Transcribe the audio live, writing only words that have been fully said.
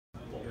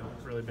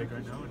really big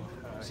right now,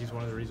 and he's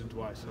one of the reasons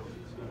why. So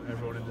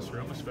everyone in this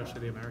room,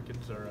 especially the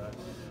Americans, are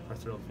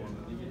thrilled for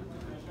him.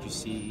 Do you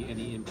see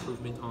any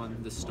improvement on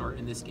the start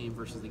in this game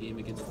versus the game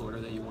against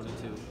Florida that you wanted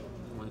to do?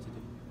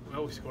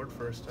 Well, we scored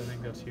first. I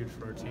think that's huge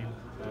for our team.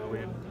 We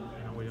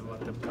didn't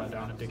let them cut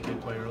down and dictate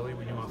play early.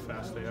 We knew how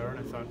fast they are, and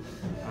I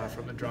thought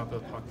from the drop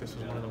of the puck, this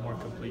was one of the more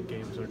complete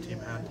games our team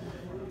had.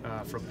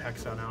 From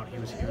Pekka on out, he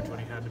was huge when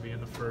he had to be in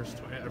the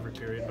first every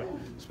period, but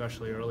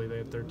especially early. They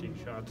had 13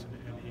 shots,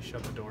 and he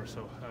shut the door.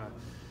 So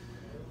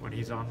when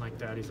he's on like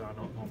that, he's on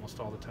almost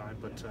all the time.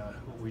 But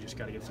we just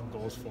got to get some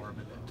goals for him,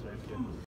 and today we did.